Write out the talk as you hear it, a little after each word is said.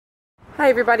Hi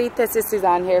everybody, this is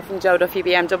Suzanne here from Duffy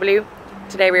BMW.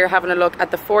 Today we are having a look at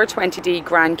the 420d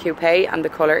Gran Coupe and the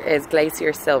colour is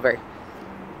Glacier Silver.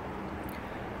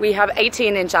 We have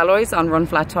 18-inch alloys on run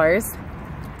flat tyres,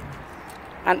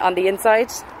 and on the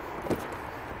inside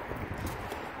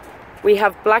we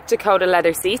have black Dakota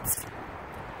leather seats,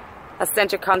 a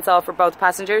centre console for both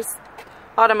passengers,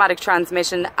 automatic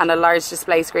transmission and a large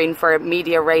display screen for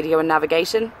media, radio and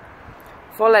navigation,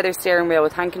 full leather steering wheel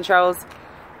with hand controls,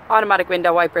 automatic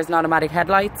window wipers and automatic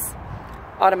headlights,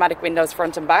 automatic windows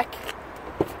front and back.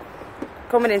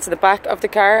 Coming into the back of the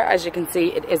car, as you can see,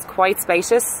 it is quite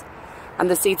spacious and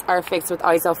the seats are fixed with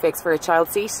ISOFIX for a child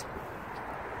seat.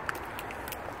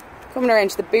 Coming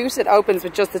around to the boot, it opens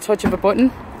with just the touch of a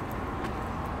button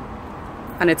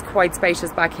and it's quite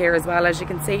spacious back here as well, as you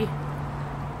can see.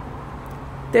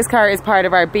 This car is part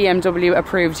of our BMW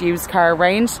approved used car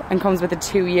range and comes with a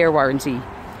 2-year warranty.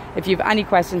 If you have any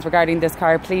questions regarding this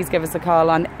car, please give us a call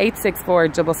on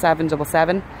 864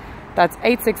 7777. That's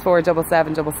 864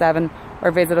 7777,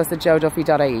 or visit us at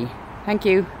joeduffy.ie. Thank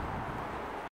you.